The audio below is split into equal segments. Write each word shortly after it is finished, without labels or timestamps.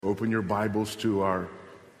Open your Bibles to our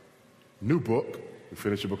new book. We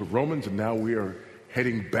finished the book of Romans, and now we are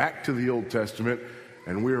heading back to the Old Testament,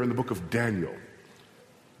 and we are in the book of Daniel.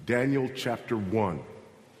 Daniel chapter 1.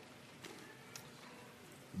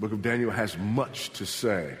 The book of Daniel has much to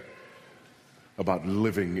say about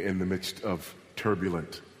living in the midst of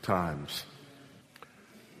turbulent times.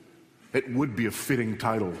 It would be a fitting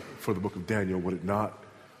title for the book of Daniel, would it not?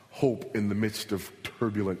 Hope in the midst of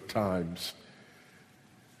turbulent times.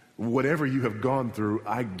 Whatever you have gone through,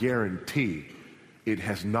 I guarantee it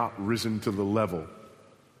has not risen to the level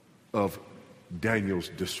of Daniel's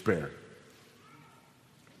despair.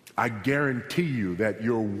 I guarantee you that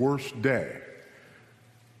your worst day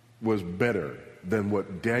was better than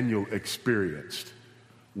what Daniel experienced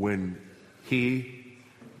when he,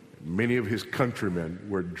 many of his countrymen,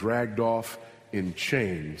 were dragged off in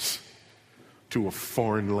chains to a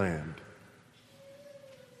foreign land.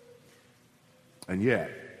 And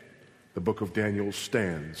yet, the book of Daniel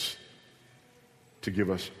stands to give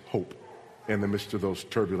us hope in the midst of those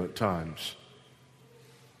turbulent times.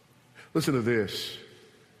 Listen to this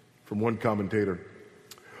from one commentator.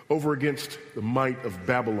 Over against the might of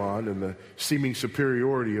Babylon and the seeming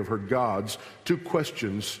superiority of her gods, two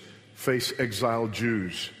questions face exiled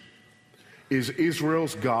Jews. Is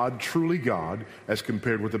Israel's God truly God as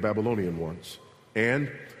compared with the Babylonian ones?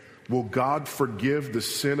 And will God forgive the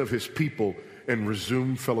sin of his people and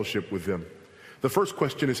resume fellowship with them? The first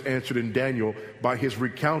question is answered in Daniel by his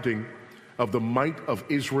recounting of the might of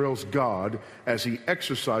Israel's God as he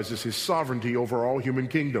exercises his sovereignty over all human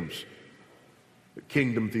kingdoms. The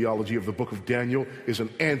kingdom theology of the book of Daniel is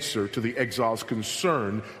an answer to the exile's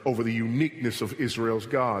concern over the uniqueness of Israel's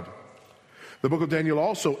God. The book of Daniel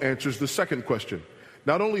also answers the second question.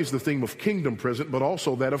 Not only is the theme of kingdom present, but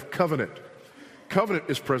also that of covenant. Covenant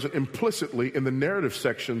is present implicitly in the narrative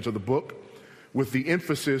sections of the book, with the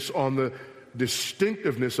emphasis on the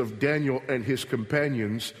distinctiveness of Daniel and his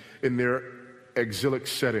companions in their exilic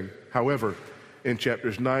setting. However, in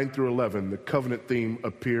chapters 9 through 11, the covenant theme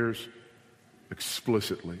appears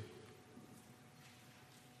explicitly.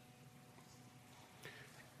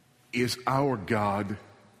 Is our God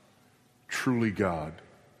truly God?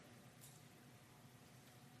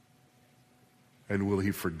 And will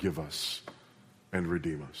he forgive us and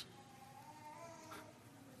redeem us?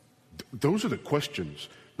 Those are the questions,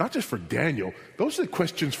 not just for Daniel, those are the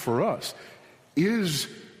questions for us. Is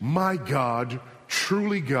my God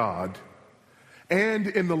truly God? And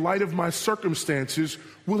in the light of my circumstances,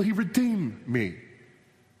 will he redeem me?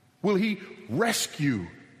 Will he rescue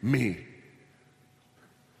me?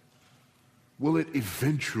 Will it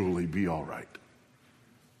eventually be all right?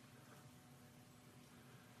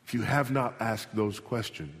 If you have not asked those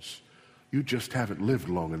questions, you just haven't lived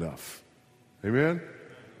long enough. Amen?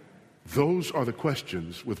 Those are the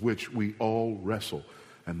questions with which we all wrestle.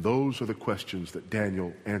 And those are the questions that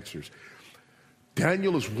Daniel answers.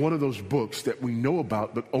 Daniel is one of those books that we know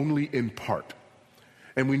about, but only in part.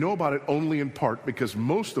 And we know about it only in part because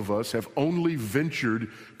most of us have only ventured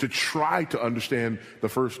to try to understand the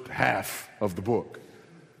first half of the book.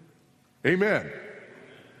 Amen.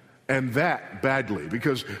 And that badly,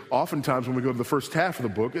 because oftentimes when we go to the first half of the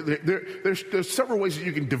book, there's several ways that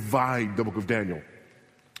you can divide the book of Daniel.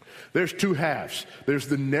 There's two halves. There's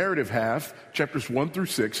the narrative half, chapters 1 through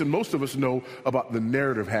 6, and most of us know about the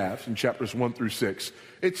narrative half in chapters 1 through 6.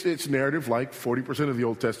 It's narrative, like 40% of the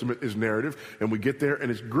Old Testament is narrative, and we get there and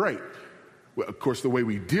it's great. Well, of course, the way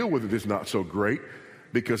we deal with it is not so great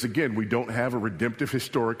because, again, we don't have a redemptive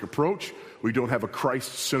historic approach. We don't have a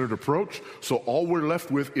Christ-centered approach, so all we're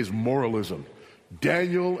left with is moralism.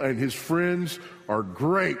 Daniel and his friends are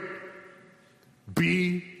great.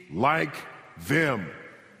 Be like them.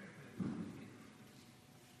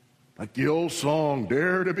 Like the old song,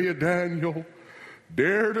 dare to be a Daniel,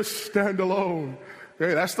 dare to stand alone.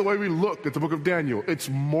 Okay, that's the way we look at the book of Daniel. It's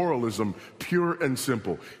moralism, pure and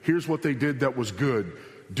simple. Here's what they did that was good.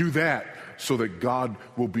 Do that so that God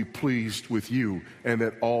will be pleased with you and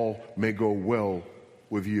that all may go well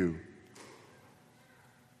with you.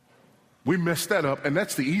 We messed that up, and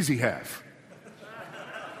that's the easy half.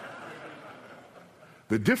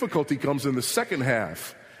 The difficulty comes in the second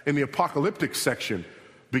half, in the apocalyptic section,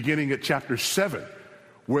 beginning at chapter 7,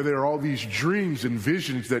 where there are all these dreams and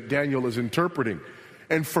visions that Daniel is interpreting.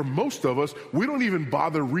 And for most of us, we don't even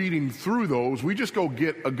bother reading through those. We just go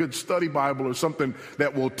get a good study Bible or something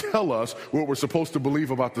that will tell us what we're supposed to believe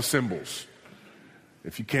about the symbols.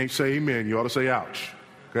 If you can't say amen, you ought to say ouch.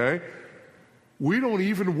 Okay? We don't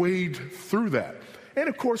even wade through that. And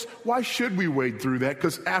of course, why should we wade through that?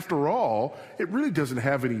 Because after all, it really doesn't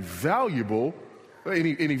have any value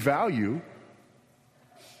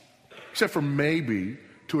except for maybe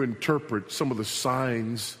to interpret some of the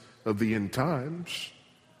signs of the end times.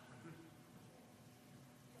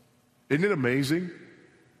 Isn't it amazing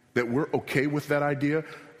that we're okay with that idea?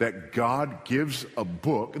 That God gives a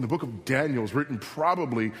book, and the book of Daniel is written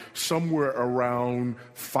probably somewhere around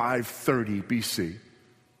 530 BC.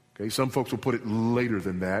 Okay, some folks will put it later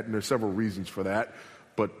than that, and there's several reasons for that,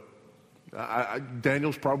 but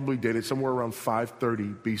Daniel's probably dated somewhere around 530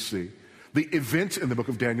 BC. The events in the book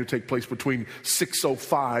of Daniel take place between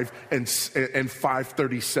 605 and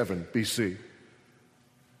 537 BC.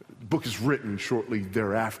 The book is written shortly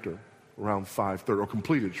thereafter, around 530, or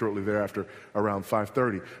completed shortly thereafter, around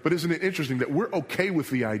 530. But isn't it interesting that we're okay with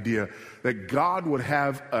the idea that God would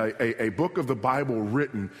have a book of the Bible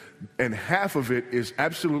written, and half of it is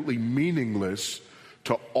absolutely meaningless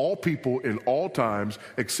to all people in all times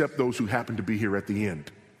except those who happen to be here at the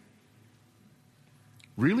end?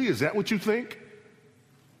 Really? Is that what you think?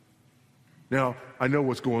 Now, I know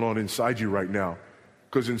what's going on inside you right now.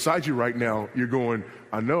 Because inside you right now, you're going,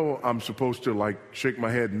 I know I'm supposed to shake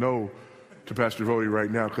my head no to Pastor Voddie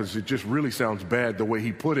right now because it just really sounds bad the way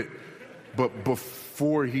he put it. But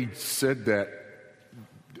before he said that,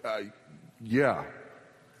 yeah.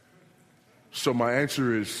 So my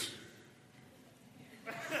answer is,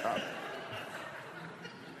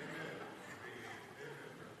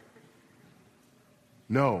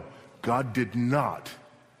 no, God did not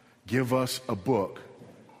give us a book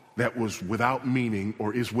that was without meaning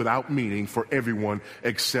or is without meaning for everyone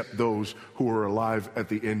except those who are alive at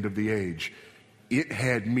the end of the age. It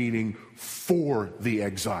had meaning for the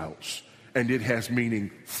exiles, and it has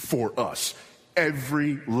meaning for us.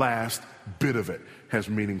 Every last bit of it has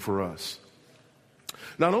meaning for us.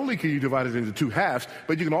 Not only can you divide it into two halves,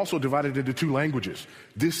 but you can also divide it into two languages.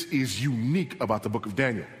 This is unique about the book of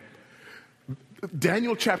Daniel.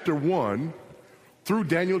 Daniel chapter 1 through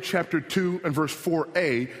Daniel chapter 2 and verse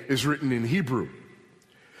 4a is written in Hebrew.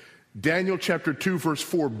 Daniel chapter 2 verse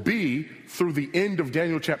 4b through the end of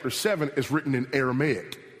Daniel chapter 7 is written in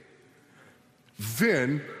Aramaic.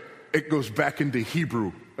 Then it goes back into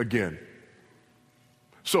Hebrew again.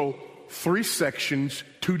 So 3 sections,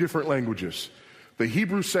 2 different languages. The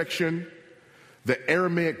Hebrew section, the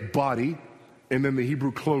Aramaic body, and then the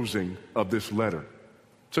Hebrew closing of this letter.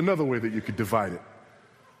 It's another way that you could divide it.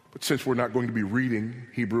 But since we're not going to be reading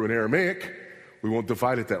Hebrew and Aramaic, we won't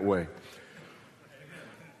divide it that way.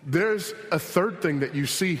 There's a third thing that you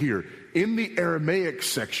see here. In the Aramaic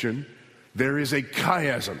section, there is a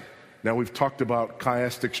chiasm. Now, we've talked about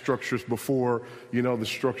chiastic structures before. You know, the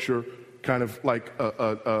structure kind of like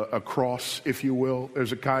a cross, if you will.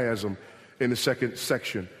 There's a chiasm in the second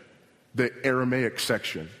section, the Aramaic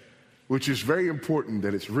section, which is very important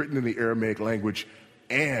that it's written in the Aramaic language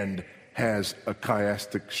and has a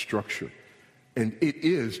chiastic structure. And it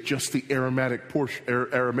is just the Aramaic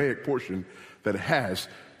portion that has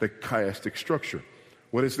the chiastic structure.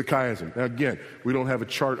 What is the chiasm? Now again, we don't have a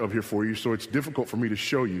chart up here for you, so it's difficult for me to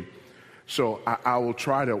show you. So I will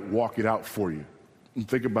try to walk it out for you. And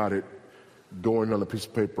think about it going on a piece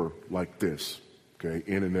of paper like this, okay,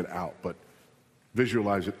 in and then out, but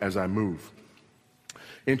visualize it as I move.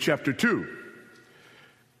 In chapter 2,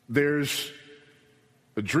 there's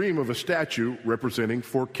a dream of a statue representing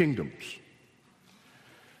 4 kingdoms.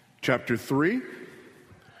 Chapter 3,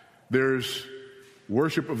 there's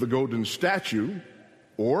worship of the golden statue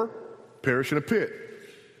or perish in a pit.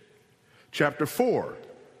 Chapter 4,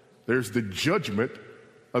 there's the judgment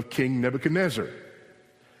of King Nebuchadnezzar.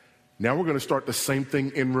 Now we're going to start the same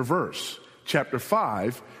thing in reverse. Chapter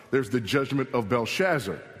 5, there's the judgment of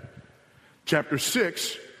Belshazzar. Chapter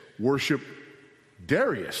 6, worship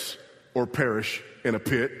Darius or perish in a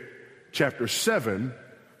pit. Chapter 7,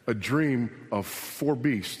 a dream of 4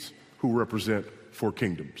 beasts who represent 4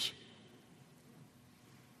 kingdoms.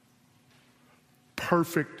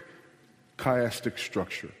 Perfect chiastic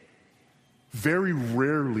structure. Very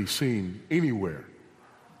rarely seen anywhere.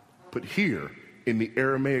 But here, in the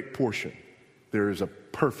Aramaic portion, there is a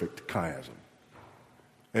perfect chiasm.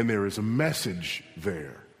 And there is a message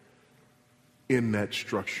there in that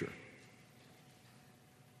structure.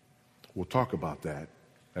 We'll talk about that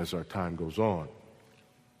as our time goes on.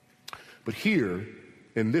 But here,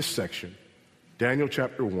 in this section, Daniel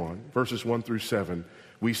chapter 1, verses 1 through 7,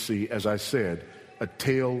 we see, as I said, a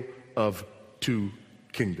tale of 2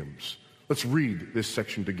 kingdoms. Let's read this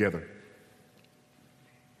section together.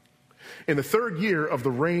 In the 3rd year of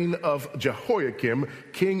the reign of Jehoiakim,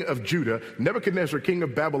 king of Judah, Nebuchadnezzar, king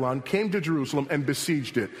of Babylon, came to Jerusalem and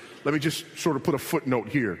besieged it. Let me just sort of put a footnote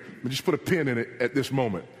here. Let me just put a pin in it at this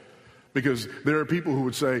moment. Because there are people who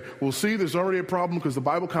would say, well, see, there's already a problem because the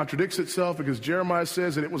Bible contradicts itself, because Jeremiah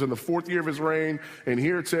says that it was in the 4th year of his reign, and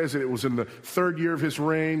here it says that it was in the 3rd year of his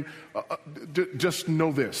reign. Just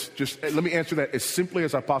know this. Just let me answer that as simply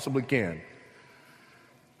as I possibly can.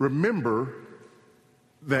 Remember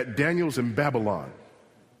that Daniel's in Babylon.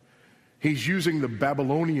 He's using the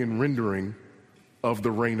Babylonian rendering of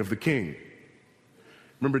the reign of the king.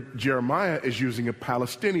 Remember, Jeremiah is using a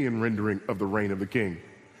Palestinian rendering of the reign of the king.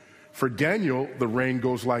 For Daniel, the reign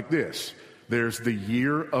goes like this. There's the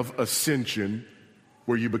year of ascension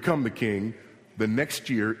where you become the king. The next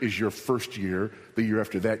year is your 1st year. The year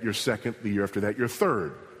after that, your 2nd. The year after that, your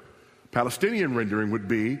 3rd. Palestinian rendering would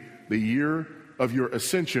be the year of your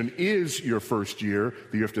ascension is your 1st year.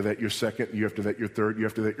 The year after that, your 2nd. The year after that, your 3rd. The year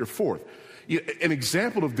after that, your 4th. An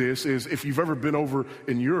example of this is if you've ever been over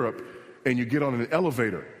in Europe and you get on an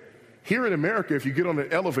elevator. Here in America, if you get on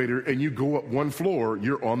an elevator and you go up 1 floor,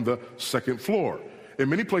 you're on the 2nd floor. In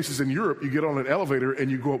many places in Europe, you get on an elevator and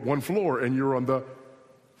you go up 1 floor and you're on the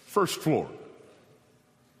 1st floor.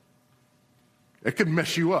 It could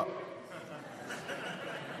mess you up.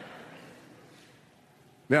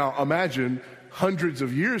 Now, imagine hundreds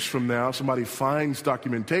of years from now, somebody finds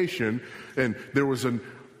documentation, and there was an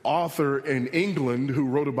author in England who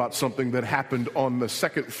wrote about something that happened on the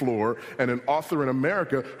 2nd floor, and an author in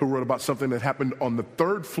America who wrote about something that happened on the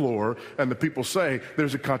 3rd floor, and the people say,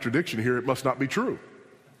 there's a contradiction here, it must not be true.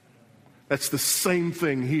 That's the same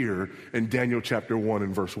thing here in Daniel chapter 1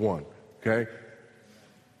 and verse 1, okay?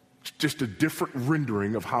 It's just a different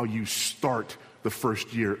rendering of how you start the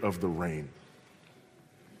 1st year of the reign.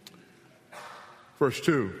 Verse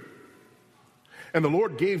 2. And the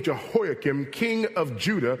Lord gave Jehoiakim, king of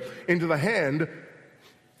Judah, into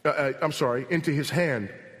his hand,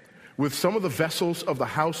 with some of the vessels of the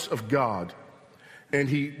house of God. And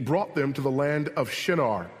he brought them to the land of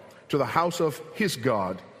Shinar, to the house of his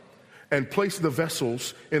God, and placed the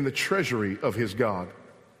vessels in the treasury of his God.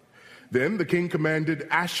 Then the king commanded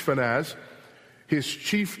Ashpenaz, his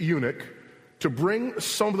chief eunuch, to bring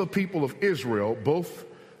some of the people of Israel, both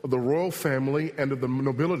of the royal family and of the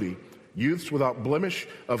nobility, youths without blemish,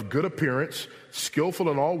 of good appearance, skillful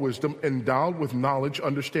in all wisdom, endowed with knowledge,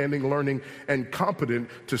 understanding, learning, and competent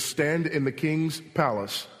to stand in the king's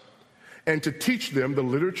palace, and to teach them the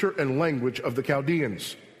literature and language of the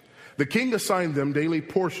Chaldeans. The king assigned them daily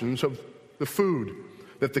portions of the food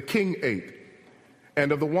that the king ate,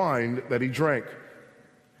 and of the wine that he drank.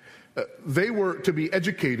 They were to be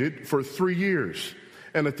educated for 3 years,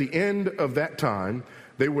 and at the end of that time,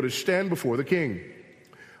 they were to stand before the king.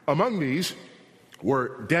 Among these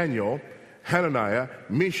were Daniel, Hananiah,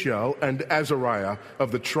 Mishael, and Azariah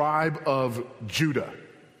of the tribe of Judah.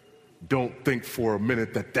 Don't think for a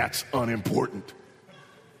minute that that's unimportant.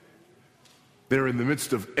 They're in the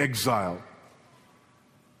midst of exile.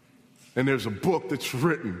 And there's a book that's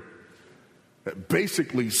written that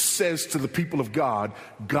basically says to the people of God,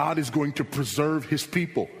 God is going to preserve his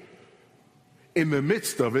people. In the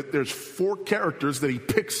midst of it, there's 4 characters that he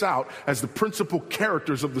picks out as the principal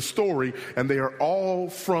characters of the story, and they are all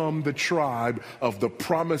from the tribe of the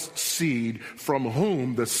promised seed from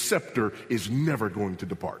whom the scepter is never going to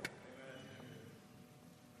depart.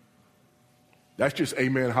 That's just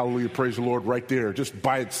amen, hallelujah, praise the Lord right there, just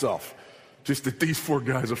by itself. Just that these 4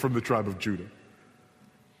 guys are from the tribe of Judah.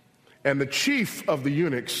 And the chief of the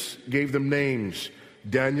eunuchs gave them names.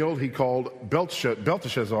 Daniel he called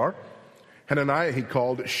Belteshazzar. Hananiah he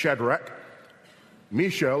called Shadrach.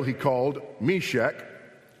 Mishael he called Meshach.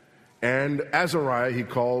 And Azariah he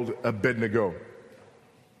called Abednego.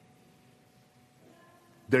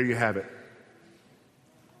 There you have it.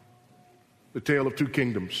 The tale of 2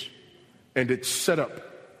 kingdoms. And it's set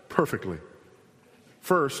up perfectly.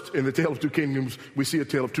 First, in the tale of 2 kingdoms, we see a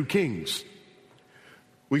tale of 2 kings.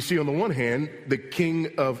 We see on the one hand, the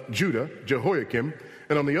king of Judah, Jehoiakim,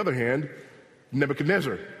 and on the other hand,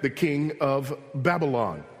 Nebuchadnezzar, the king of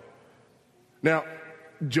Babylon. Now,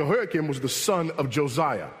 Jehoiakim was the son of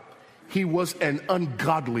Josiah. He was an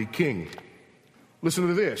ungodly king. Listen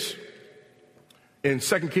to this. In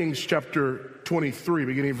 2 Kings chapter 23,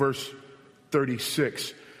 beginning verse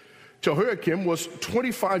 36, Jehoiakim was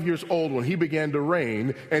 25 years old when he began to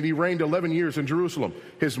reign, and he reigned 11 years in Jerusalem.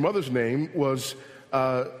 His mother's name was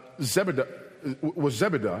Zebedah,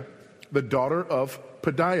 the daughter of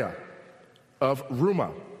Pedaiah of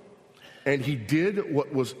Rumah. And he did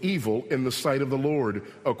what was evil in the sight of the Lord,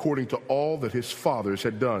 according to all that his fathers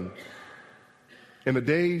had done. In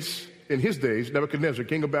his days, Nebuchadnezzar,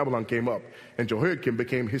 king of Babylon, came up, and Jehoiakim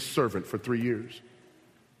became his servant for 3 years.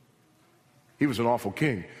 He was an awful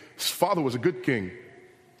king. His father was a good king.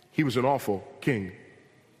 He was an awful king.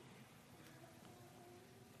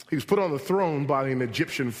 He was put on the throne by an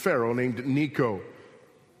Egyptian pharaoh named Necho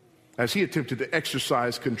as he attempted to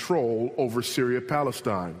exercise control over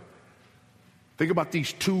Syria-Palestine. Think about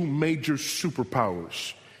these two major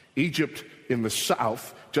superpowers. Egypt in the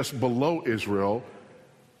south, just below Israel,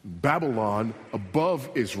 Babylon above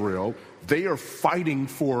Israel. They are fighting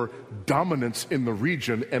for dominance in the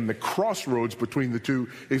region, and the crossroads between the two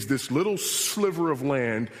is this little sliver of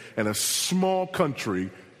land and a small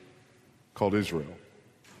country called Israel.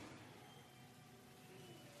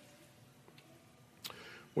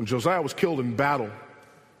 When Josiah was killed in battle,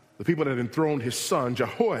 the people that had enthroned his son,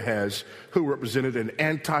 Jehoahaz, who represented an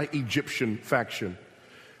anti-Egyptian faction.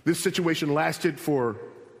 This situation lasted for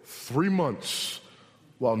 3 months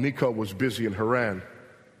while Necho was busy in Haran.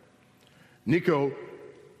 Necho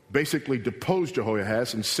basically deposed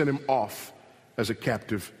Jehoahaz and sent him off as a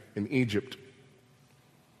captive in Egypt.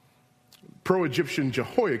 Pro-Egyptian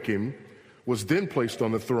Jehoiakim was then placed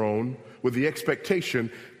on the throne with the expectation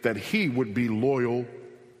that he would be loyal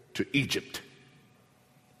to Egypt,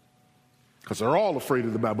 because they're all afraid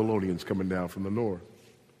of the Babylonians coming down from the north.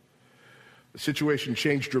 The situation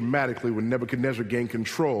changed dramatically when Nebuchadnezzar gained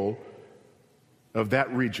control of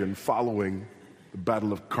that region following the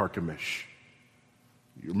Battle of Carchemish.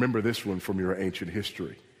 You remember this one from your ancient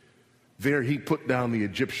history. There he put down the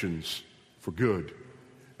Egyptians for good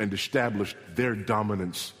and established their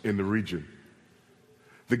dominance in the region.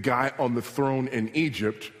 The guy on the throne in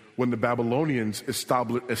Egypt, when the Babylonians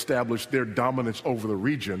established their dominance over the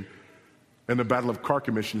region in the Battle of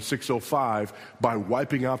Carchemish in 605 by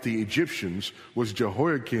wiping out the Egyptians, was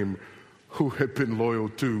Jehoiakim, who had been loyal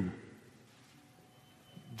to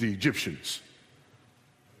the Egyptians.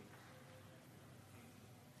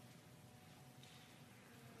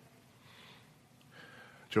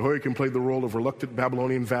 Jehoiakim played the role of reluctant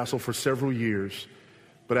Babylonian vassal for several years,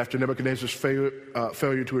 but after Nebuchadnezzar's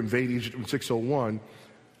failure to invade Egypt in 601,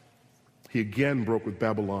 he again broke with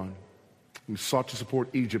Babylon and sought to support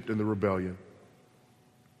Egypt in the rebellion.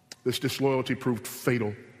 This disloyalty proved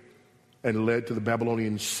fatal and led to the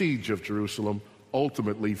Babylonian siege of Jerusalem,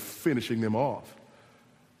 ultimately finishing them off.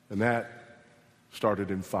 And that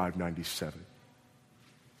started in 597.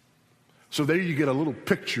 So there you get a little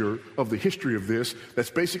picture of the history of this that's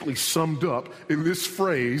basically summed up in this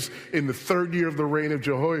phrase: in the third year of the reign of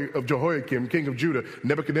Jehoiakim, king of Judah,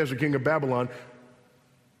 Nebuchadnezzar, king of Babylon,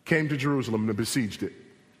 came to Jerusalem and besieged it.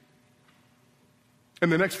 In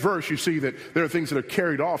the next verse, you see that there are things that are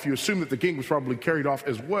carried off. You assume that the king was probably carried off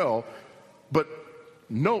as well. But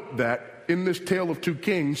note that in this tale of two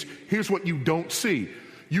kings, here's what you don't see.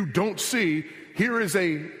 You don't see, here is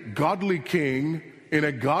a godly king in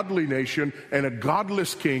a godly nation and a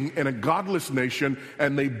godless king in a godless nation,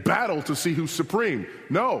 and they battle to see who's supreme.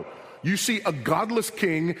 No. You see a godless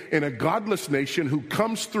king in a godless nation who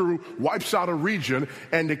comes through, wipes out a region,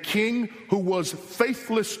 and a king who was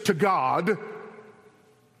faithless to God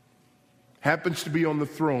happens to be on the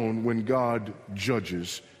throne when God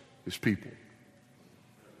judges his people.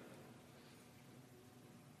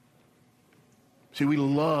 See, we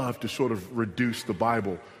love to sort of reduce the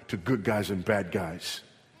Bible to good guys and bad guys.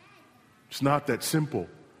 It's not that simple.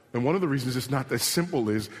 And one of the reasons it's not that simple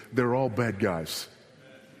is they're all bad guys.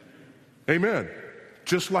 Amen.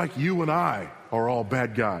 Just like you and I are all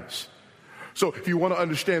bad guys. So if you want to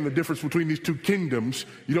understand the difference between these two kingdoms,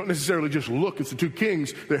 you don't necessarily just look at the two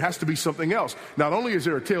kings. There has to be something else. Not only is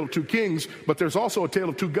there a tale of two kings, but there's also a tale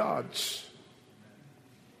of two gods.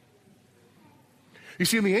 You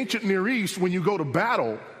see, in the ancient Near East, when you go to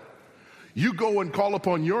battle, you go and call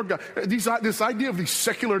upon your God. This idea of these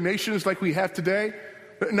secular nations like we have today,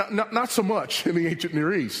 not so much in the ancient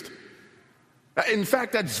Near East. In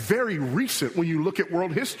fact, that's very recent when you look at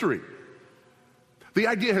world history. The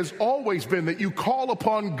idea has always been that you call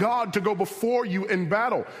upon God to go before you in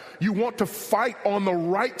battle. You want to fight on the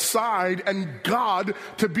right side and God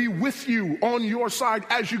to be with you on your side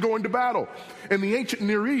as you go into battle. In the ancient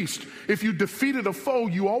Near East, if you defeated a foe,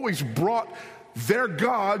 you always brought their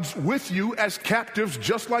gods with you as captives,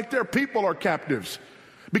 just like their people are captives.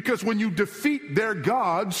 Because when you defeat their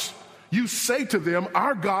gods, you say to them,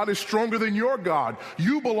 our God is stronger than your God.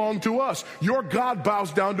 You belong to us. Your God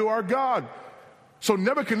bows down to our God. So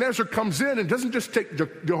Nebuchadnezzar comes in and doesn't just take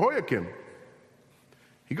Jehoiakim.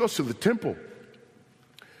 He goes to the temple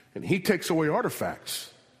and he takes away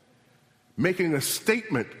artifacts, making a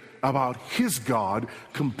statement about his God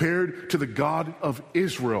compared to the God of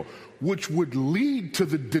Israel, which would lead to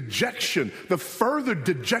the dejection, the further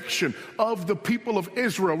dejection of the people of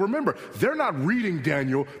Israel. Remember, they're not reading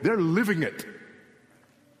Daniel, they're living it.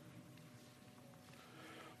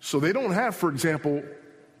 So they don't have, for example,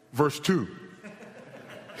 verse 2.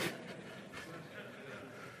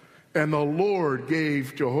 And the Lord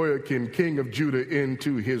gave Jehoiakim, king of Judah,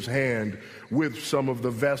 into his hand with some of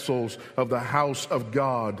the vessels of the house of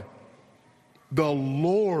God. The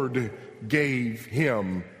Lord gave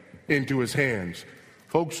him into his hands.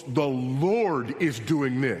 Folks, the Lord is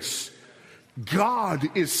doing this. God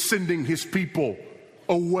is sending his people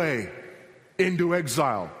away into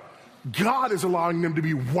exile. God is allowing them to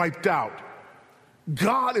be wiped out.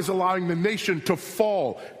 God is allowing the nation to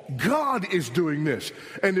fall. God is doing this.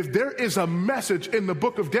 And if there is a message in the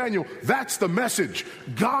book of Daniel, that's the message.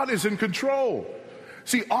 God is in control.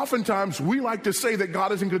 See, oftentimes we like to say that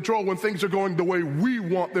God is in control when things are going the way we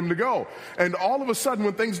want them to go. And all of a sudden,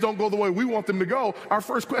 when things don't go the way we want them to go, our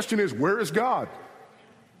first question is, where is God?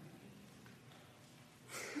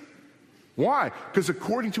 Why? Because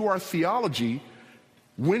according to our theology,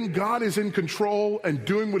 when God is in control and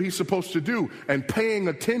doing what he's supposed to do and paying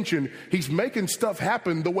attention, he's making stuff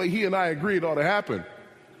happen the way he and I agree it ought to happen.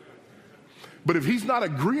 But if he's not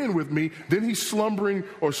agreeing with me, then he's slumbering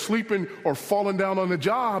or sleeping or falling down on the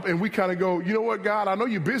job, and we kind of go, you know what, God, I know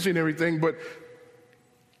you're busy and everything, but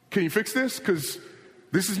can you fix this? Because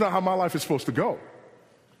this is not how my life is supposed to go.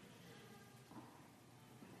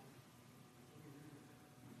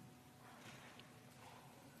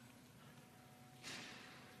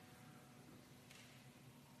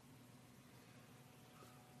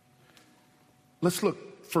 Let's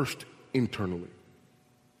look first internally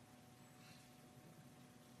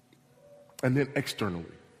and then externally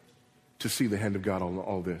to see the hand of God on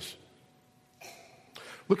all this.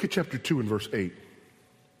 Look at chapter 2 and verse 8.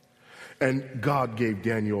 And God gave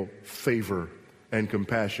Daniel favor and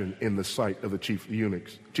compassion in the sight of the chief of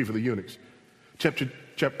the eunuchs. Chapter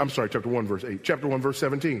 1 verse 8. Chapter 1 verse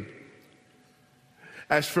 17.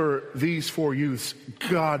 As for these four youths,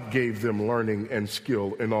 God gave them learning and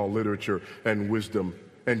skill in all literature and wisdom.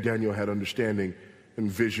 And Daniel had understanding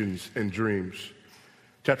and visions and dreams.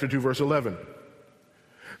 Chapter 2, verse 11.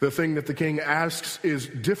 The thing that the king asks is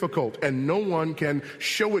difficult, and no one can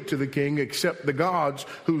show it to the king except the gods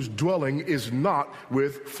whose dwelling is not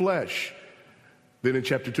with flesh. Then in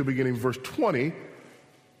chapter 2, beginning verse 20,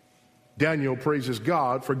 Daniel praises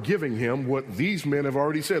God for giving him what these men have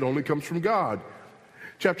already said only comes from God.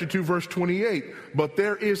 Chapter 2, verse 28, but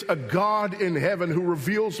there is a God in heaven who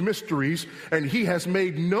reveals mysteries, and he has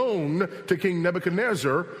made known to King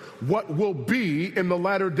Nebuchadnezzar what will be in the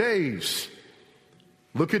latter days.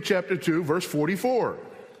 Look at chapter 2, verse 44.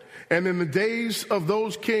 And in the days of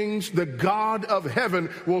those kings, the God of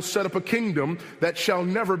heaven will set up a kingdom that shall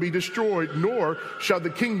never be destroyed, nor shall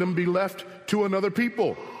the kingdom be left to another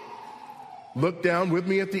people. Look down with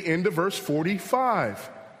me at the end of verse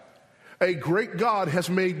 45. A great God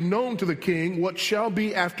has made known to the king what shall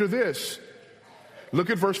be after this.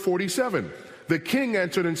 Look at verse 47. The king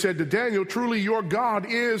answered and said to Daniel, truly your God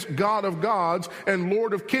is God of gods and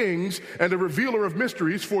Lord of kings and a revealer of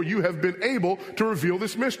mysteries, for you have been able to reveal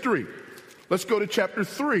this mystery. Let's go to chapter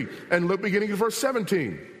 3 and look beginning at verse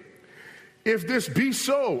 17. If this be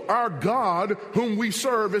so, our God whom we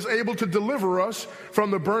serve is able to deliver us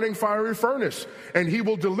from the burning fiery furnace, and he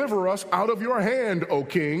will deliver us out of your hand, O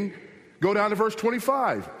king. Go down to verse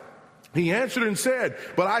 25. He answered and said,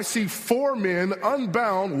 but I see four men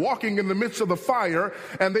unbound walking in the midst of the fire,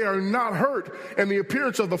 and they are not hurt, and the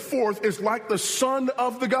appearance of the fourth is like the son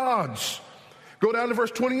of the gods. Go down to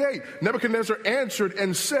verse 28. Nebuchadnezzar answered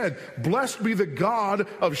and said, blessed be the God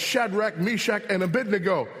of Shadrach, Meshach, and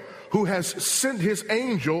Abednego, who has sent his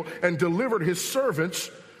angel and delivered his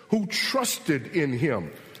servants who trusted in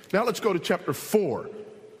him. Now let's go to chapter 4.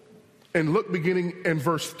 And look beginning in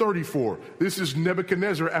verse 34. This is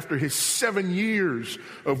Nebuchadnezzar after his 7 years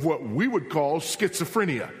of what we would call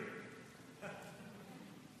schizophrenia.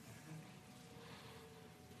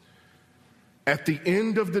 At the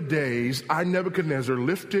end of the days, I, Nebuchadnezzar,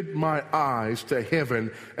 lifted my eyes to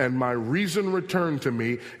heaven, and my reason returned to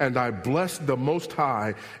me, and I blessed the Most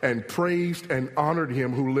High, and praised and honored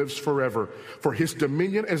him who lives forever. For his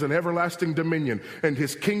dominion is an everlasting dominion, and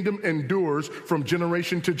his kingdom endures from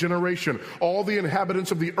generation to generation. All the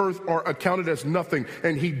inhabitants of the earth are accounted as nothing,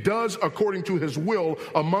 and he does according to his will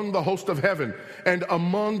among the host of heaven, and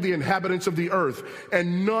among the inhabitants of the earth.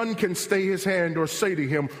 And none can stay his hand or say to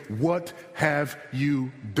him, what have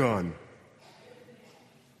you done?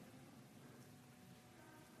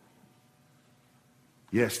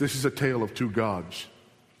 Yes, this is a tale of two gods,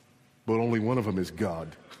 but only one of them is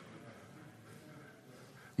God.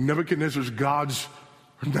 Nebuchadnezzar's gods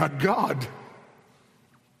are not God.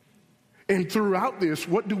 And throughout this,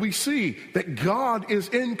 what do we see? That God is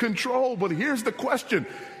in control. But here's the question.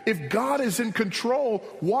 If God is in control,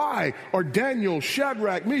 why are Daniel,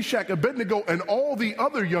 Shadrach, Meshach, Abednego, and all the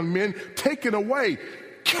other young men taken away,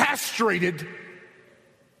 castrated,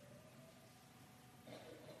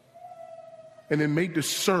 and then made to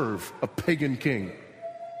serve a pagan king?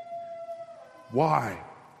 Why?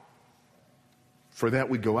 For that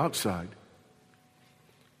we go outside.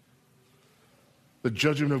 The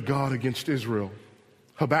judgment of God against Israel.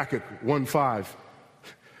 Habakkuk 1:5.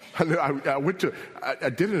 I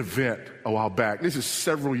did an event a while back. This is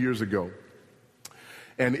several years ago.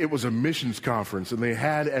 And it was a missions conference, and they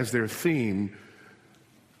had as their theme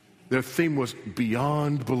was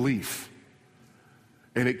beyond belief.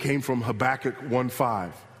 And it came from Habakkuk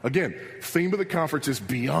 1:5. Again, theme of the conference is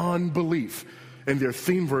beyond belief. And their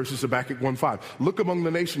theme verse is Habakkuk 1:5. Look among the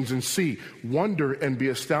nations and see, wonder and be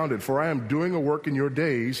astounded, for I am doing a work in your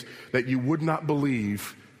days that you would not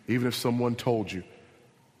believe, even if someone told you.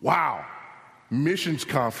 Wow. Missions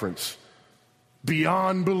conference.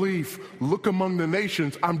 Beyond belief. Look among the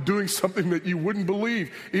nations. I'm doing something that you wouldn't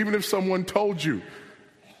believe, even if someone told you.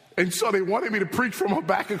 And so they wanted me to preach from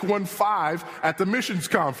Habakkuk 1:5 at the missions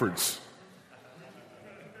conference.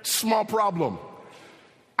 Small problem.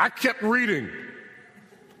 I kept reading.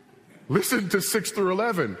 Listen to 6 through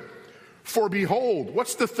 11. For behold,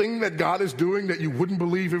 what's the thing that God is doing that you wouldn't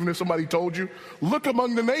believe even if somebody told you? Look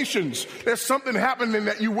among the nations. There's something happening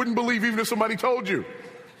that you wouldn't believe even if somebody told you.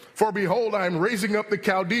 For behold, I am raising up the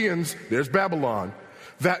Chaldeans, there's Babylon,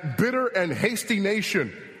 that bitter and hasty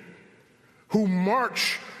nation, who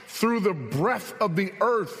march through the breadth of the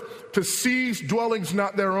earth to seize dwellings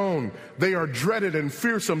not their own. They are dreaded and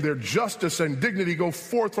fearsome. Their justice and dignity go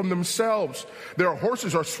forth from themselves. Their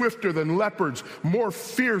horses are swifter than leopards, more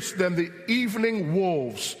fierce than the evening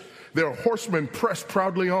wolves. Their horsemen press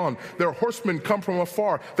proudly on. Their horsemen come from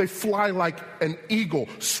afar. They fly like an eagle,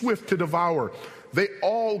 swift to devour. They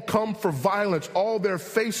all come for violence, all their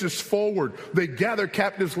faces forward. They gather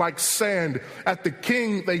captives like sand. At the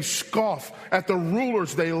king they scoff. At the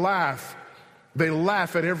rulers they laugh. They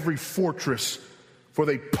laugh at every fortress, for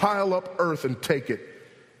they pile up earth and take it.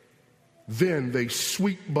 Then they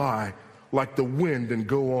sweep by like the wind and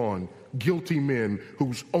go on, guilty men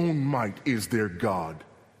whose own might is their God.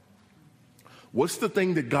 What's the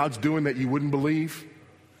thing that God's doing that you wouldn't believe?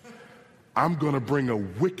 I'm going to bring a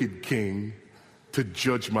wicked king to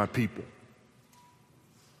judge my people.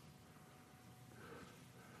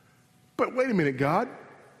 But wait a minute, God,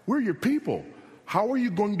 we're your people. How are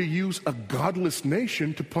you going to use a godless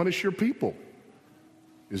nation to punish your people?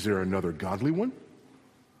 Is there another godly one?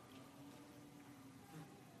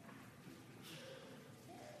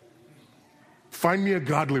 Find me a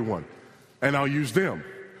godly one, and I'll use them.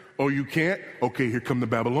 Oh, you can't? Okay, here come the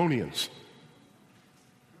Babylonians.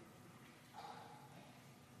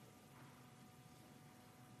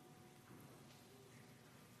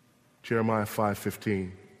 Jeremiah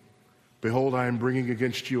 5:15. Behold, I am bringing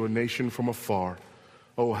against you a nation from afar.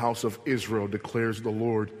 O house of Israel, declares the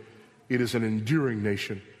Lord. It is an enduring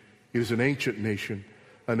nation. It is an ancient nation,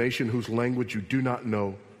 a nation whose language you do not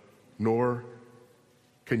know, nor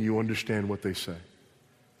can you understand what they say.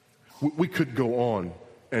 We could go on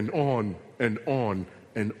and on and on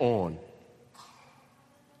and on.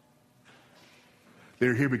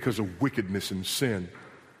 They're here because of wickedness and sin.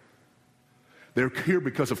 They're here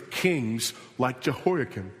because of kings like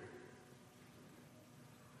Jehoiakim.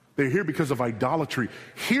 They're here because of idolatry.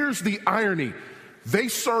 Here's the irony. They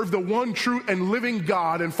serve the one true and living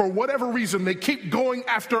God, and for whatever reason, they keep going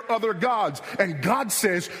after other gods. And God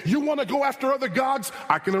says, you want to go after other gods?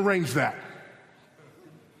 I can arrange that.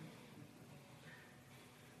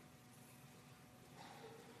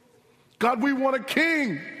 God, we want a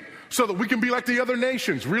king so that we can be like the other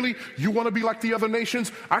nations. Really? You want to be like the other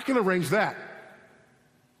nations? I can arrange that.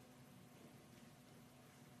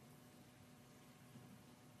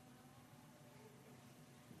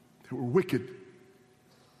 They were wicked,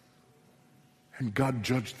 and God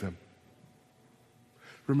judged them.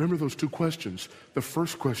 Remember those two questions. The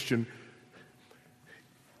first question,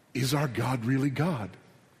 is our God really God?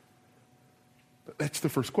 That's the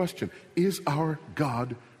first question. Is our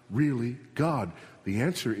God really God? The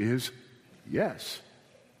answer is yes.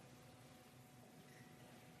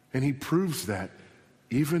 And he proves that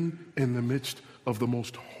even in the midst of the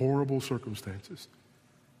most horrible circumstances.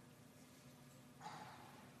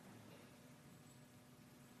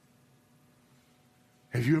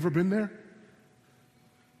 Have you ever been there?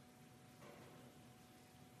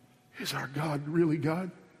 Is our God really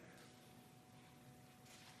God?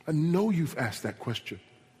 I know you've asked that question.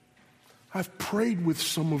 I've prayed with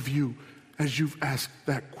some of you as you've asked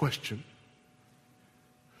that question.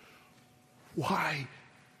 Why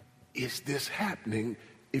is this happening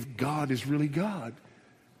if God is really God?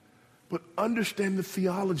 But understand the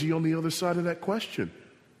theology on the other side of that question.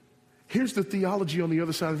 Here's the theology on the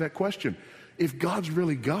other side of that question. If God's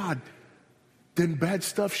really God, then bad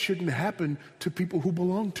stuff shouldn't happen to people who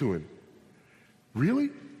belong to him. Really?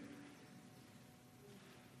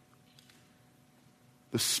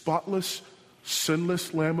 The spotless,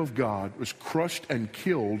 sinless Lamb of God was crushed and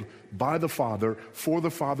killed by the Father for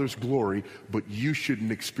the Father's glory, but you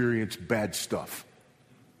shouldn't experience bad stuff.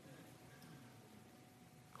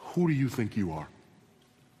 Who do you think you are?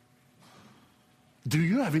 Do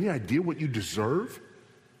you have any idea what you deserve?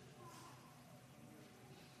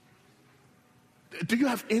 Do you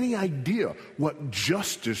have any idea what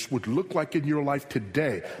justice would look like in your life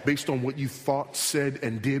today based on what you thought, said,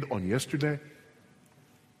 and did on yesterday?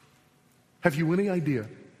 Have you any idea?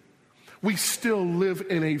 We still live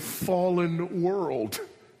in a fallen world.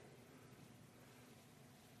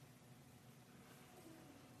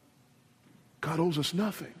 God owes us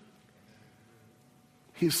nothing.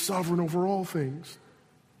 He is sovereign over all things.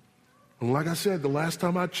 And like I said, the last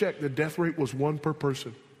time I checked, the death rate was 1 per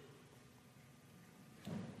person.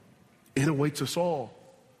 It awaits us all.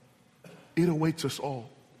 It awaits us all.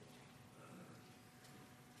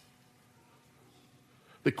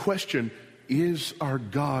 The question, is our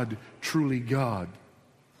God truly God,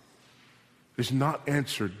 is not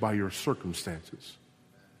answered by your circumstances.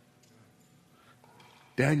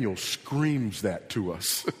 Daniel screams that to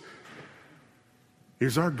us.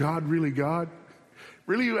 Is our God really God?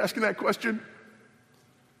 Really, you asking that question?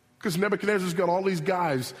 Because Nebuchadnezzar's got all these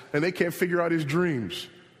guys and they can't figure out his dreams.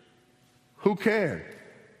 Who can?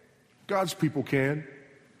 God's people can.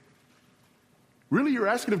 Really, you're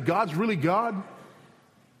asking if God's really God?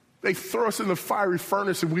 They throw us in the fiery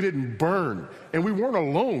furnace and we didn't burn. And we weren't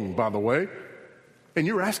alone, by the way. And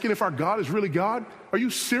you're asking if our God is really God? Are you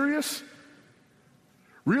serious?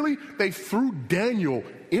 Really? They threw Daniel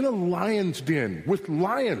in a lion's den with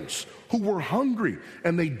lions who were hungry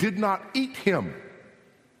and they did not eat him.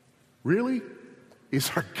 Really?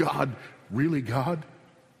 Is our God really God?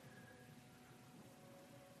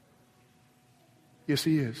 Yes,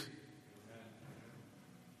 he is.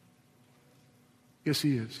 Yes,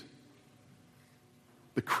 he is.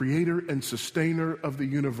 The creator and sustainer of the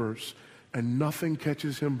universe, and nothing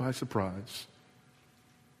catches him by surprise.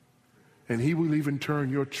 And he will even turn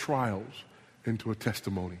your trials into a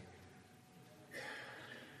testimony.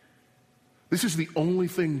 This is the only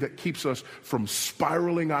thing that keeps us from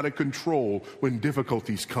spiraling out of control when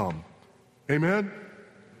difficulties come. Amen?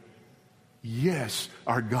 Yes,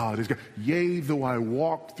 our God is God. Yea, though I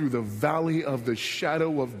walk through the valley of the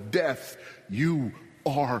shadow of death, you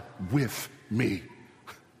are with me.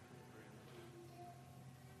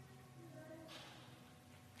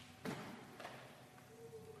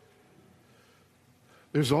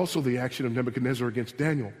 There's also the action of Nebuchadnezzar against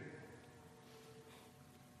Daniel.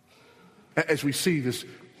 As we see this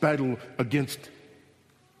battle against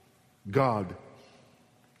God,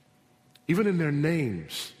 even in their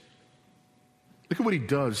names, look at what he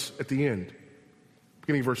does at the end.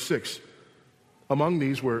 Beginning of verse 6. Among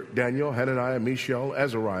these were Daniel, Hananiah, Mishael,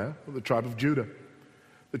 Azariah of the tribe of Judah.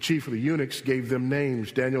 The chief of the eunuchs gave them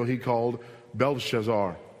names. Daniel he called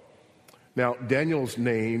Belshazzar. Now, Daniel's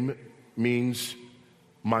name means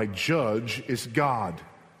my judge is God.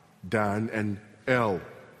 Dan and El.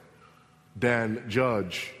 Dan,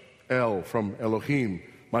 judge. El from Elohim.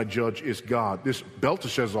 My judge is God. This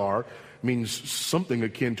Belteshazzar means something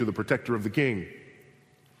akin to the protector of the king.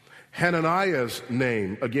 Hananiah's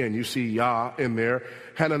name, again, you see Yah in there.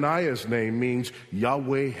 Hananiah's name means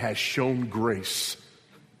Yahweh has shown grace.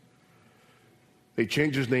 They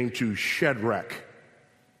changed his name to Shadrach.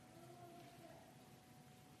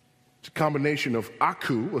 It's a combination of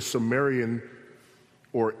Aku, a Sumerian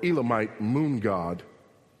or Elamite moon god.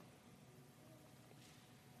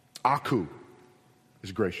 Aku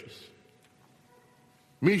is gracious.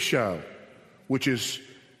 Mishael, which is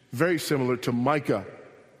very similar to Micah,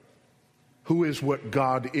 who is what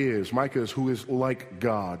God is. Micah is who is like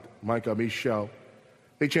God. Micah, Mishael.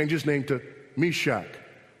 They changed his name to Meshach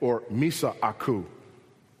or Misa Aku,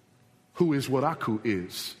 who is what Aku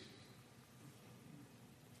is.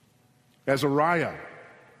 Azariah,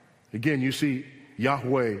 again, you see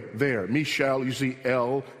Yahweh there. Mishael, you see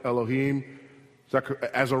El, Elohim.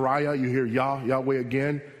 Azariah, you hear Yah, Yahweh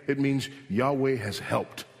again. It means Yahweh has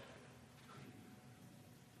helped.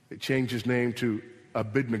 They changed his name to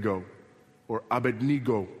Abednego or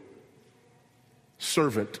Abednego,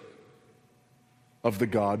 servant of the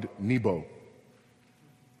god Nebo.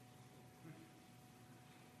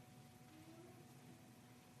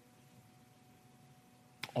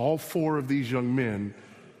 All four of these young men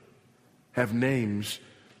have names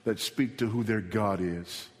that speak to who their God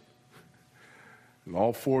is. And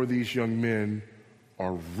all four of these young men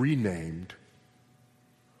are renamed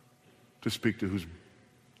to speak to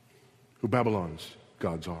who Babylon's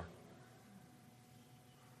gods are.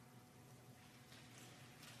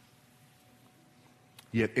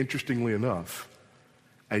 Yet, interestingly enough,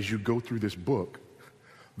 as you go through this book,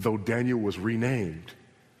 though Daniel was renamed,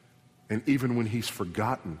 and even when he's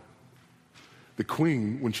forgotten, the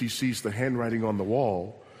queen, when she sees the handwriting on the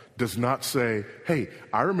wall, does not say, hey,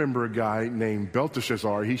 I remember a guy named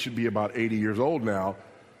Belteshazzar. He should be about 80 years old now.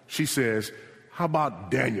 She says, how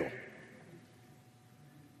about Daniel?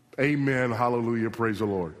 Amen, hallelujah, praise the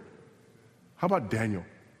Lord. How about Daniel?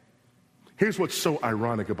 Here's what's so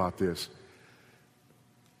ironic about this.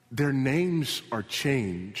 Their names are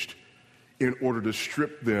changed in order to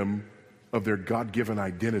strip them of their God-given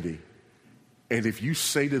identity. And if you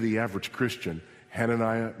say to the average Christian,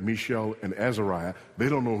 Hananiah, Mishael, and Azariah, they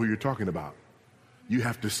don't know who you're talking about. You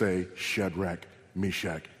have to say Shadrach,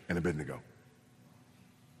 Meshach, and Abednego.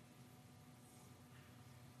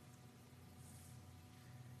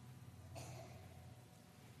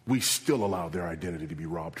 We still allow their identity to be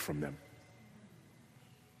robbed from them.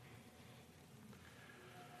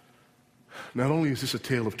 Not only is this a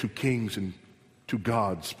tale of two kings and two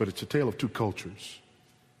gods, but it's a tale of two cultures.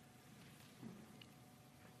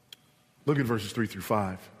 Look at verses 3 through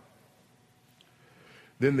 5.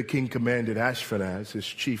 Then the king commanded Ashpenaz, his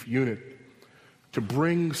chief eunuch, to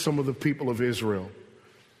bring some of the people of Israel,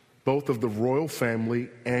 both of the royal family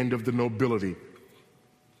and of the nobility.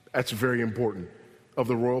 That's very important. Of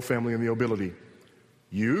the royal family and the nobility.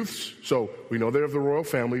 Youths, so we know they're of the royal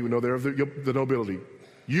family, we know they're of the nobility.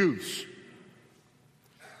 Youths,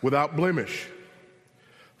 without blemish,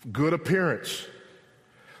 good appearance,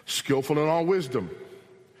 skillful in all wisdom,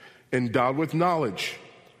 endowed with knowledge,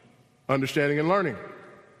 understanding and learning,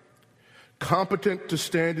 competent to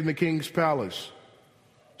stand in the king's palace.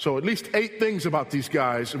 So at least 8 things about these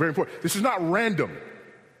guys are very important. This is not random.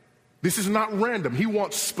 This is not random. He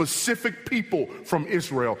wants specific people from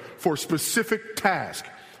Israel for a specific task.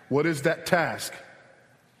 What is that task?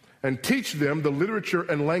 And teach them the literature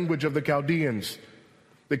and language of the Chaldeans.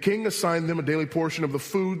 The king assigned them a daily portion of the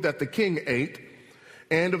food that the king ate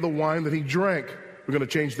and of the wine that he drank. We're going to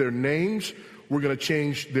change their names. We're going to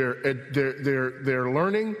change their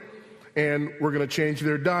learning, and we're going to change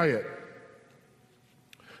their diet.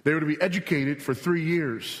 They were to be educated for 3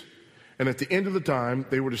 years. And at the end of the time,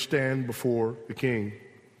 they were to stand before the king.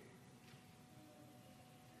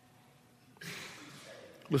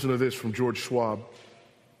 Listen to this from George Schwab.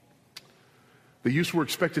 The youths were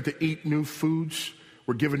expected to eat new foods,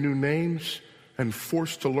 were given new names, and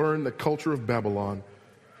forced to learn the culture of Babylon.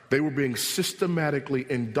 They were being systematically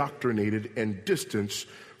indoctrinated and distanced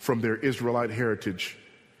from their Israelite heritage.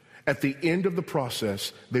 At the end of the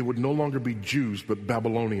process, they would no longer be Jews, but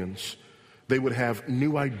Babylonians. They would have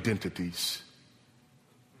new identities.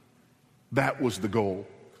 That was the goal.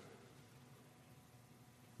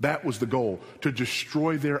 That was the goal, to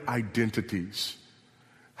destroy their identities.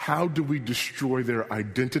 How do we destroy their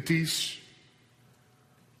identities?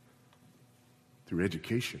 Through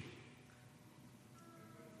education.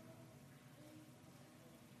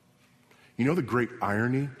 You know the great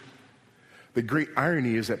irony? The great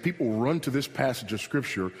irony is that people run to this passage of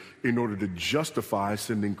Scripture in order to justify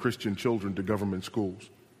sending Christian children to government schools.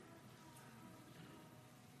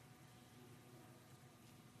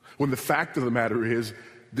 When the fact of the matter is,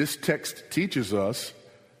 this text teaches us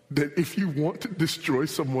that if you want to destroy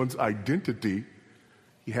someone's identity,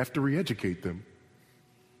 you have to re-educate them.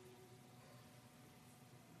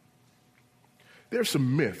 There are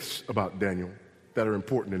some myths about Daniel that are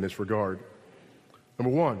important in this regard.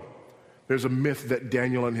 Number one, there's a myth that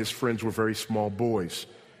Daniel and his friends were very small boys.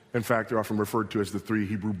 In fact, they're often referred to as the 3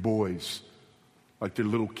 Hebrew boys, like they're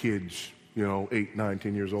little kids, 8, 9,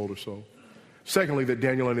 10 years old or so. Secondly, that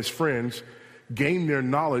Daniel and his friends gained their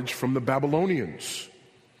knowledge from the Babylonians.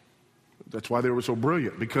 That's why they were so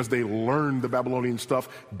brilliant, because they learned the Babylonian stuff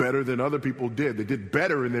better than other people did. They did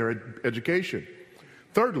better in their education.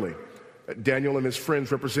 Thirdly, Daniel and his friends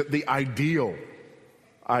represent the ideal,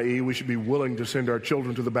 i.e., we should be willing to send our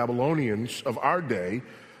children to the Babylonians of our day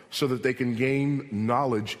so that they can gain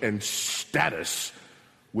knowledge and status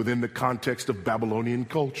within the context of Babylonian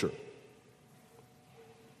culture.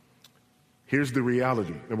 Here's the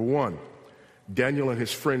reality. Number one, Daniel and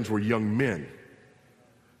his friends were young men,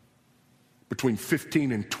 between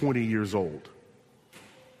 15 and 20 years old.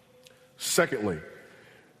 Secondly,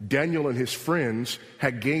 Daniel and his friends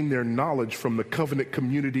had gained their knowledge from the covenant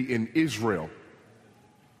community in Israel.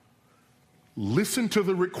 Listen to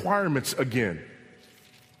the requirements again.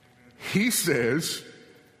 He says,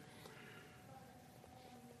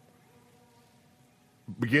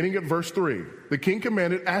 beginning at verse 3, the king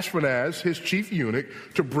commanded Ashpenaz, his chief eunuch,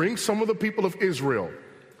 to bring some of the people of Israel,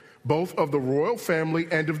 both of the royal family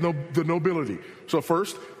and of the nobility. So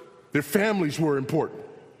first, their families were important.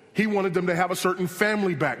 He wanted them to have a certain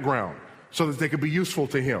family background so that they could be useful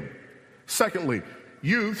to him. Secondly,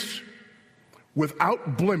 youths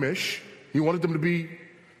without blemish. He wanted them to be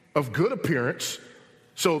of good appearance,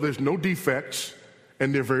 so there's no defects,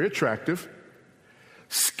 and they're very attractive.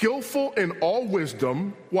 Skillful in all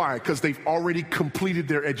wisdom. Why? Because they've already completed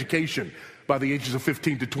their education by the ages of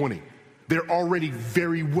 15 to 20. They're already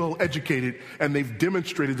very well educated, and they've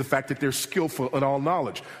demonstrated the fact that they're skillful in all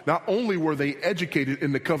knowledge. Not only were they educated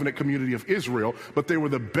in the covenant community of Israel, but they were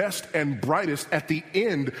the best and brightest at the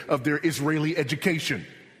end of their Israeli education.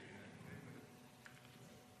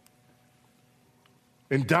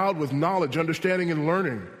 Endowed with knowledge, understanding, and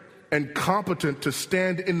learning, and competent to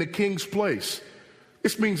stand in the king's place.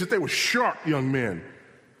 This means that they were sharp young men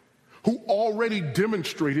who already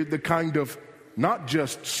demonstrated the kind of not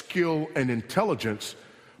just skill and intelligence,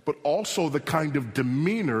 but also the kind of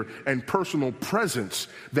demeanor and personal presence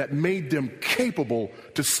that made them capable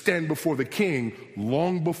to stand before the king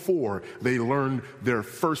long before they learned their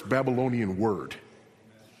first Babylonian word.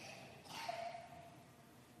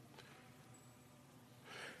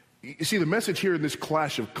 You see, the message here in this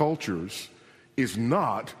clash of cultures is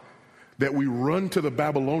not that we run to the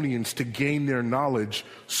Babylonians to gain their knowledge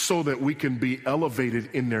so that we can be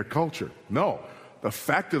elevated in their culture. No, the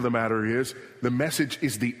fact of the matter is the message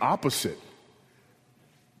is the opposite.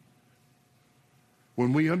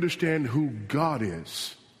 When we understand who God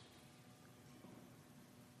is,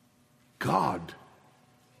 God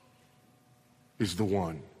is the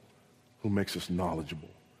one who makes us knowledgeable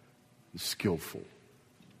and skillful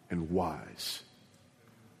and wise.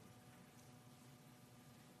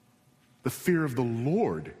 The fear of the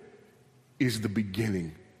Lord is the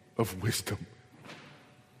beginning of wisdom.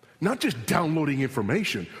 Not just downloading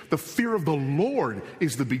information. The fear of the Lord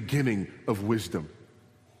is the beginning of wisdom.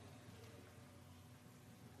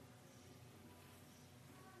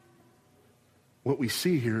 What we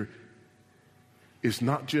see here is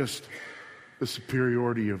not just the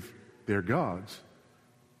superiority of their gods,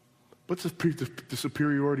 but the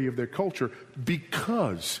superiority of their culture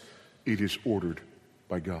because it is ordered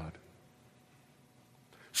by God.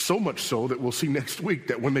 So much so that we'll see next week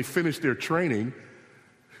that when they finish their training,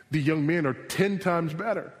 the young men are 10 times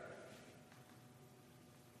better.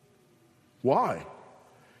 Why?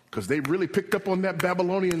 Because they really picked up on that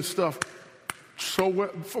Babylonian stuff so well.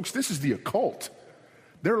 Folks, this is the occult.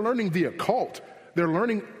 They're learning the occult. They're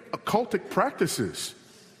learning occultic practices.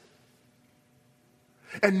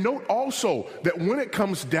 And note also that when it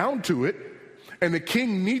comes down to it, and the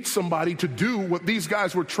king needs somebody to do what these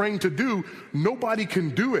guys were trained to do, nobody can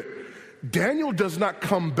do it. Daniel does not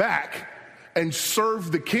come back and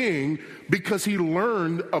serve the king because he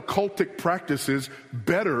learned occultic practices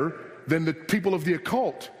better than the people of the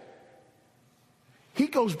occult. He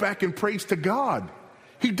goes back and prays to God.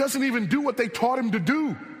 He doesn't even do what they taught him to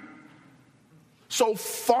do. So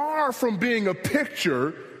far from being a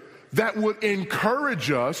picture that would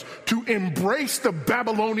encourage us to embrace the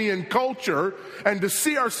Babylonian culture and to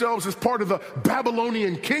see ourselves as part of the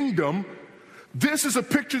Babylonian kingdom, this is a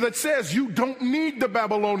picture that says you don't need the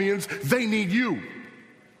Babylonians, they need you.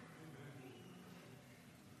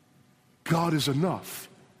 God is enough.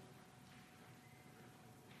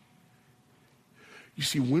 You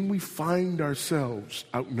see, when we find ourselves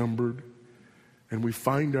outnumbered and we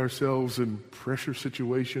find ourselves in pressure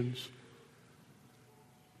situations,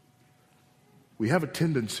 we have a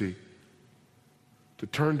tendency to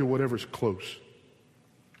turn to whatever's close.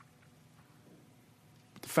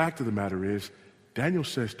 But the fact of the matter is, Daniel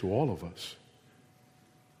says to all of us,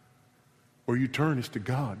 where you turn is to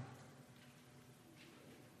God.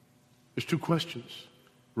 There's 2 questions.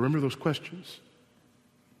 Remember those questions.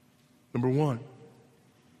 Number 1,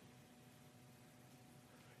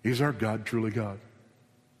 is our God truly God?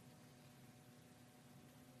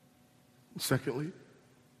 And secondly,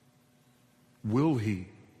 will he,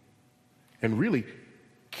 and really,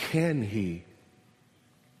 can he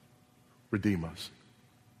redeem us?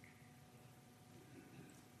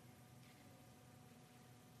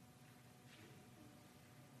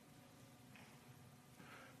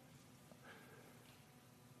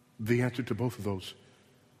 The answer to both of those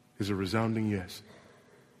is a resounding yes.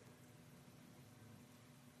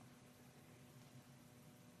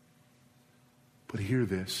 But hear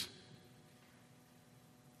this.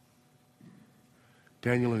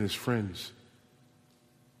 Daniel and his friends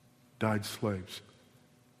died slaves.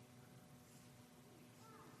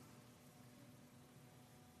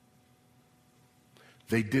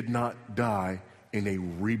 They did not die in a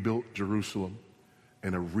rebuilt Jerusalem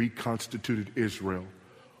and a reconstituted Israel,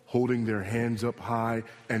 holding their hands up high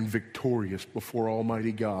and victorious before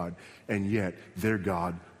Almighty God, and yet their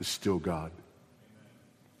God is still God.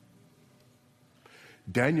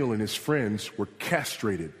 Daniel and his friends were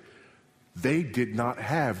castrated. They did not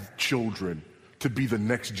have children to be the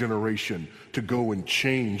next generation to go and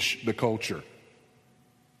change the culture.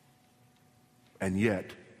 And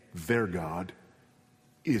yet, their God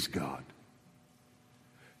is God.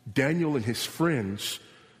 Daniel and his friends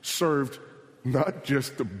served not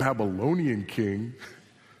just the Babylonian king,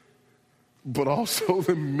 but also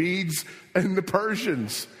the Medes and the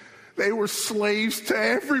Persians. They were slaves to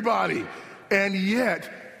everybody. And yet,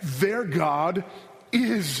 their God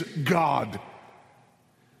is God.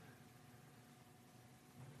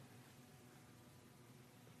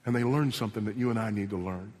 And they learned something that you and I need to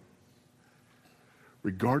learn.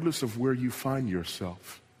 Regardless of where you find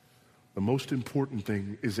yourself, the most important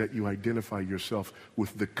thing is that you identify yourself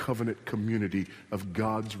with the covenant community of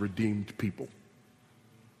God's redeemed people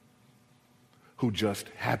who just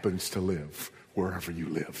happens to live wherever you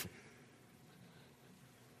live.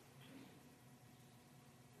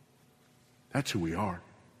 That's who we are.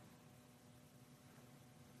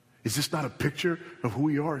 Is this not a picture of who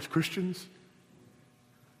we are as Christians?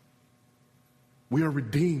 We are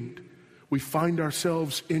redeemed. We find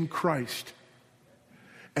ourselves in Christ.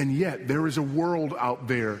 And yet there is a world out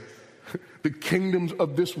there, the kingdoms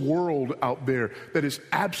of this world out there, that is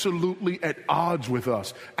absolutely at odds with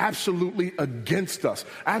us, absolutely against us,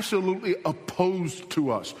 absolutely opposed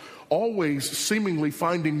to us, always seemingly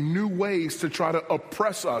finding new ways to try to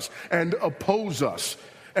oppress us and oppose us.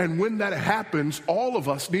 And when that happens, all of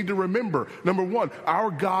us need to remember, number one, our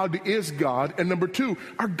God is God, and number two,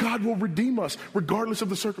 our God will redeem us regardless of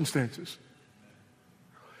the circumstances.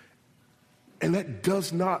 And that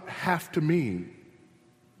does not have to mean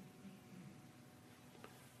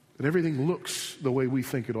that everything looks the way we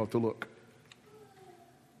think it ought to look.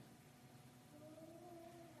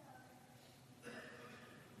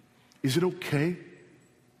 Is it okay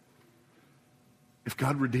if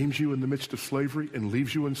God redeems you in the midst of slavery and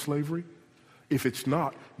leaves you in slavery? If it's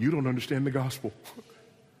not, you don't understand the gospel.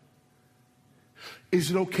 Is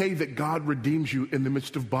it okay that God redeems you in the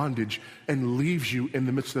midst of bondage and leaves you in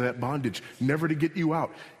the midst of that bondage, never to get you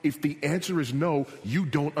out? If the answer is no, you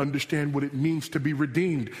don't understand what it means to be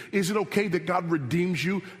redeemed. Is it okay that God redeems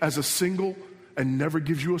you as a single and never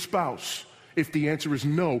gives you a spouse? If the answer is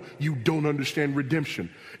no, you don't understand redemption.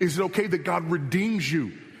 Is it okay that God redeems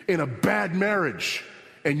you in a bad marriage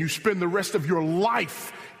and you spend the rest of your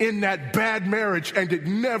life in that bad marriage and it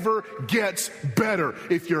never gets better?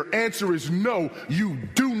 If your answer is no, you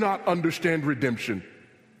do not understand redemption.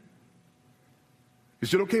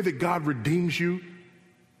 Is it okay that God redeems you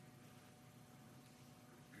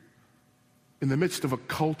in the midst of a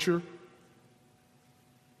culture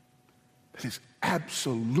that has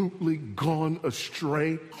absolutely gone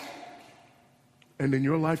astray and in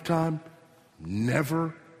your lifetime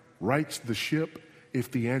never rights the ship? If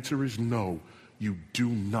the answer is no, you do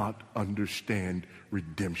not understand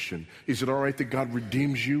redemption. Is it all right that God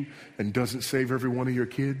redeems you and doesn't save every one of your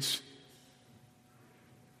kids?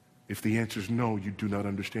 If the answer is no, you do not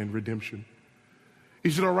understand redemption.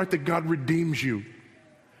 Is it all right that God redeems you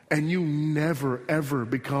and you never, ever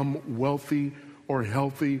become wealthy or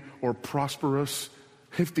healthy or prosperous?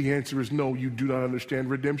 If the answer is no, you do not understand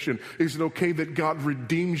redemption. Is it okay that God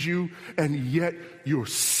redeems you and yet you're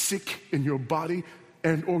sick in your body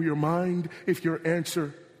and or your mind? If your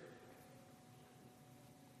answer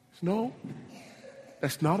is no,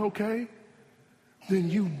 that's not okay, then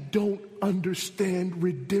you don't understand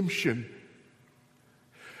redemption,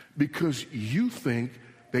 because you think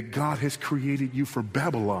that God has created you for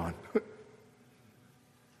Babylon.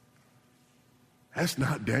 That's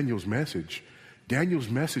not Daniel's message. Daniel's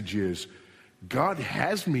message is, God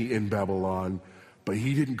has me in Babylon, but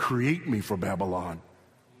he didn't create me for Babylon.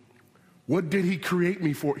 What did he create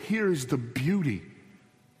me for? Here is the beauty.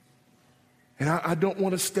 And I don't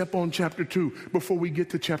want to step on chapter 2 before we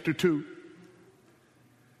get to chapter 2.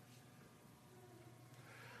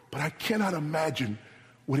 But I cannot imagine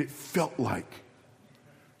what it felt like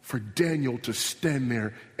for Daniel to stand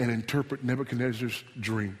there and interpret Nebuchadnezzar's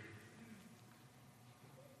dream.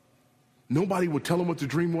 Nobody would tell him what the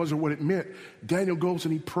dream was or what it meant. Daniel goes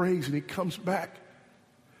and he prays and he comes back.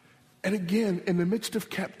 And again, in the midst of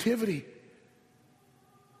captivity,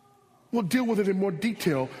 we'll deal with it in more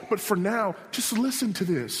detail, but for now, just listen to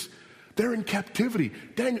this. They're in captivity.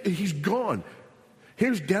 Daniel, he's gone.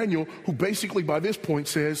 Here's Daniel, who basically by this point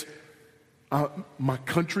says, my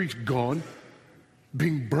country's gone,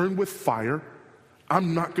 being burned with fire.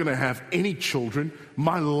 I'm not going to have any children.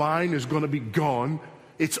 My line is going to be gone.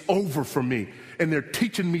 It's over for me. And they're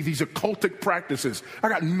teaching me these occultic practices. I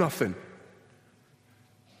got nothing.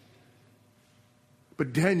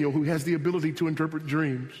 But Daniel, who has the ability to interpret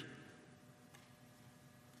dreams,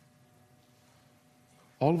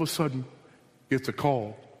 all of a sudden gets a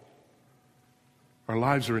call. Our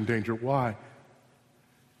lives are in danger. Why?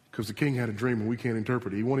 Because the king had a dream and we can't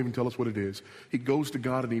interpret it. He won't even tell us what it is. He goes to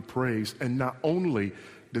God and he prays. And not only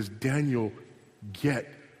does Daniel get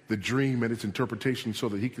the dream and its interpretation so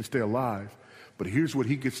that he can stay alive, but here's what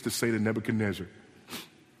he gets to say to Nebuchadnezzar.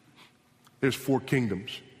 There's 4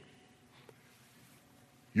 kingdoms.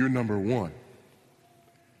 You're number 1.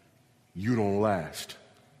 You don't last.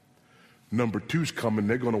 Number 2's coming.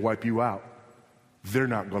 They're going to wipe you out. They're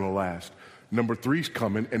not going to last. Number 3's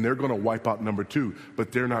coming, and they're going to wipe out number 2,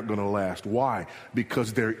 but they're not going to last. Why?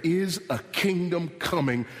 Because there is a kingdom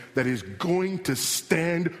coming that is going to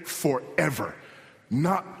stand forever.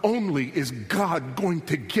 Not only is God going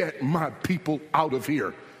to get my people out of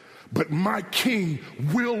here, but my king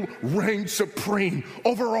will reign supreme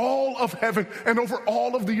over all of heaven and over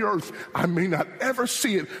all of the earth. I may not ever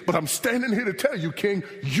see it, but I'm standing here to tell you, king,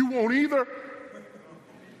 you won't either.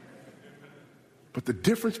 But the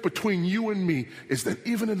difference between you and me is that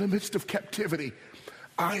even in the midst of captivity,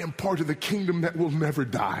 I am part of the kingdom that will never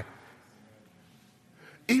die.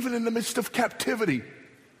 Even in the midst of captivity,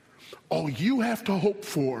 all you have to hope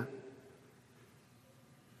for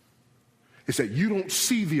is that you don't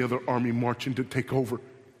see the other army marching to take over.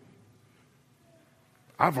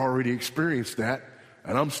 I've already experienced that,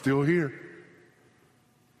 and I'm still here.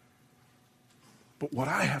 But what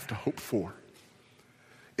I have to hope for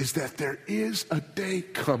is that there is a day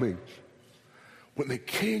coming when the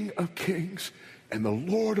King of Kings and the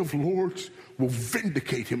Lord of Lords will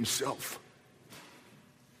vindicate himself.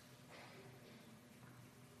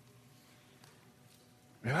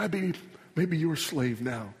 May I be maybe your slave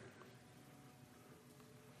now,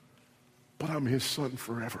 but I'm his son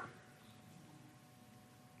forever.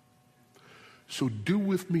 So do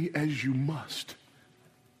with me as you must,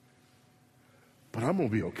 but I'm going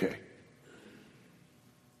to be okay.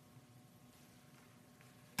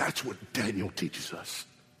 That's what Daniel teaches us.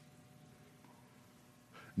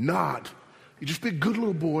 Not, you just be a good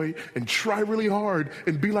little boy and try really hard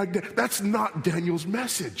and be like that. That's not Daniel's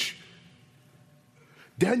message.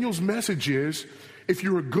 Daniel's message is, if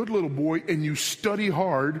you're a good little boy and you study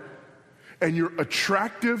hard and you're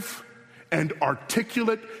attractive and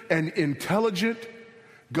articulate and intelligent,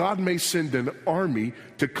 God may send an army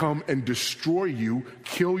to come and destroy you,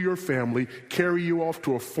 kill your family, carry you off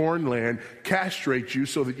to a foreign land, castrate you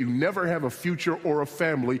so that you never have a future or a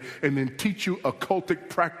family, and then teach you occultic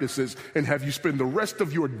practices and have you spend the rest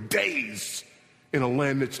of your days in a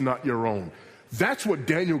land that's not your own. That's what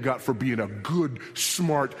Daniel got for being a good,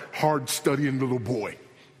 smart, hard-studying little boy.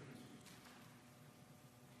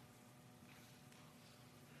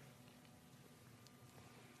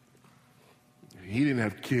 He didn't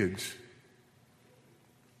have kids,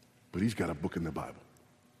 but he's got a book in the Bible.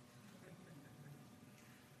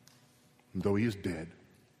 And though he is dead,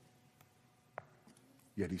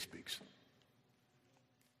 yet he speaks.